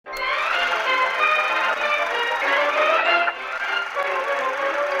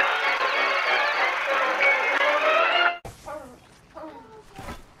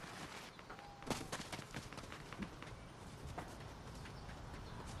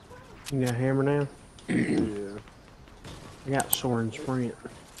You got a hammer now? Yeah. I got Soren's sprint.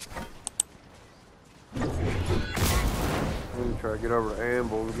 Let me try to get over to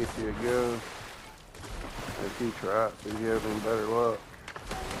Amble and get you a gun. If you try it, see if you have any better luck.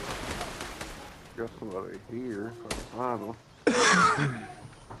 Got somebody here. If I can find them.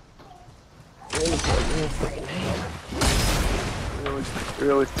 Really?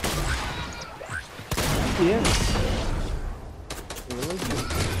 Really? Yeah.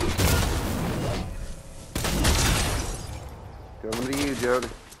 Coming to you, Jody.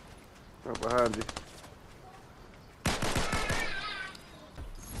 Right behind you.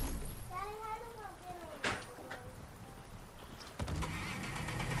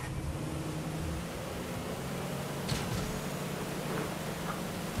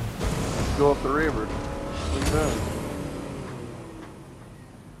 Go up the river. What are you doing?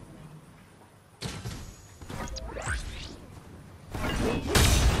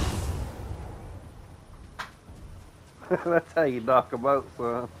 That's how you dock a boat,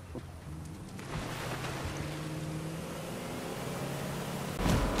 son.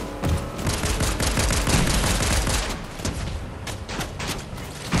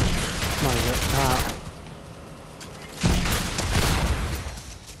 Somebody's up top.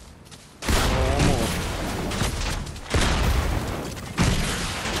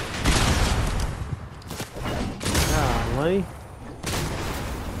 Golly.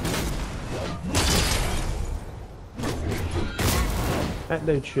 That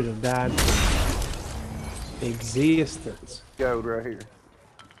dude should have died from existence. Gold right here.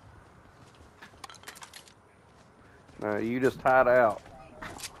 Now you just hide out.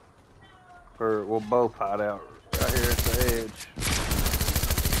 Or we'll both hide out right here at the edge.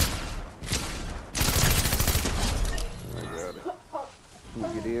 I got it. Can you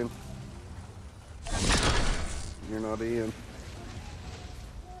get in? You're not in.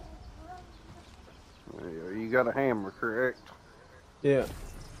 There you got a hammer, correct? Yeah.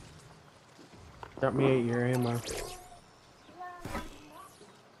 Got me 8-year ammo.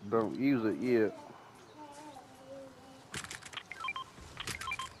 Don't use it yet.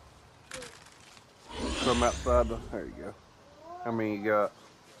 Come outside the, there you go. How many you got?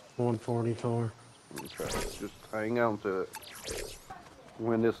 144. Okay, just hang on to it.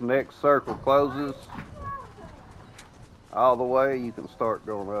 When this next circle closes all the way, you can start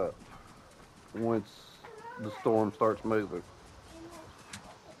going up once the storm starts moving.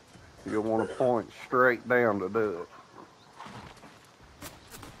 You'll want to point straight down to do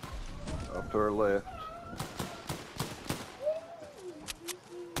it. Off to our left.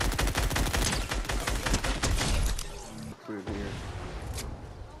 Through here.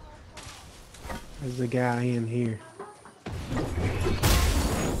 There's a guy in here.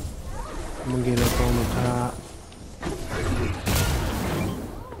 I'm gonna get up on the top.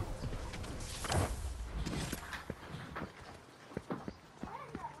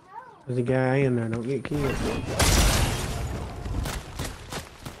 There's a guy in there, don't get killed.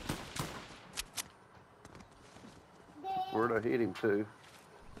 Where'd I hit him to?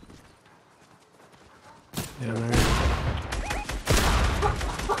 Down there.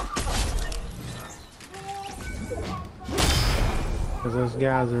 Cause those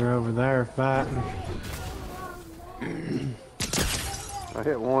guys are over there fighting. I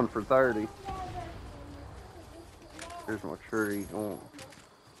hit one for 30. Here's my tree. Oh.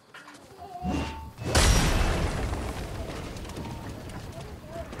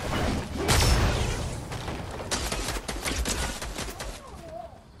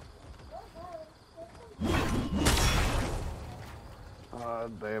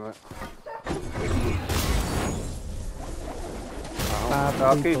 Damn it.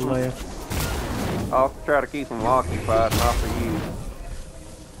 I'll keep them left. I'll try to keep them occupied, not for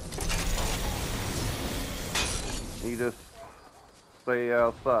you. You just stay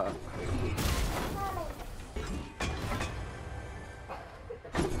outside.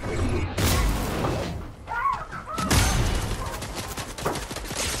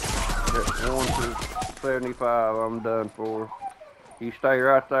 At 1 to 75, I'm done for. You stay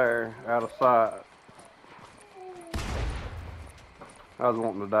right there, out of sight. I was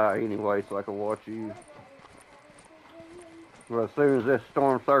wanting to die anyway, so I could watch you. But as soon as this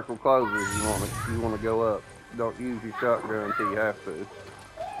storm circle closes, you want to go up. Don't use your shotgun until you have to.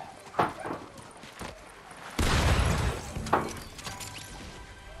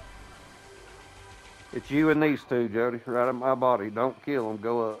 It's you and these two, Jody, right at my body. Don't kill them.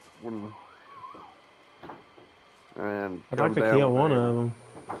 Go up. And I'd like to kill one of them.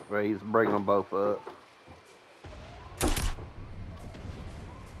 Well, he's bringing them both up.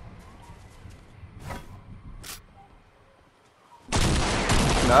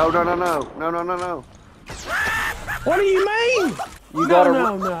 No, no, no, no, no, no, no, no. What do you mean? You No, gotta,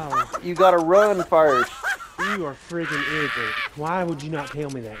 no. you gotta run first. You are freaking ignorant. Why would you not tell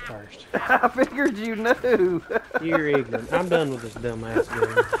me that first? I figured you knew. You're ignorant. I'm done with this dumbass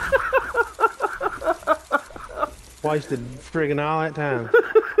game. Wasted friggin' all that time.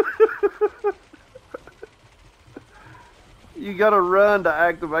 You gotta run to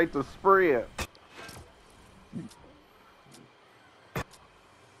activate the sprint.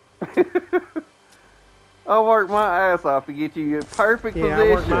 I worked my ass off to get you in perfect position.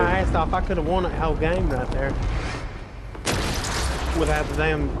 I worked my ass off. I could have won that whole game right there. Without the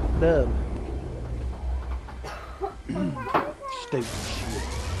damn dub. Stupid shit.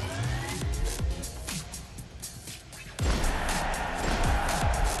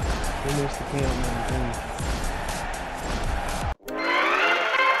 We missed the count, man.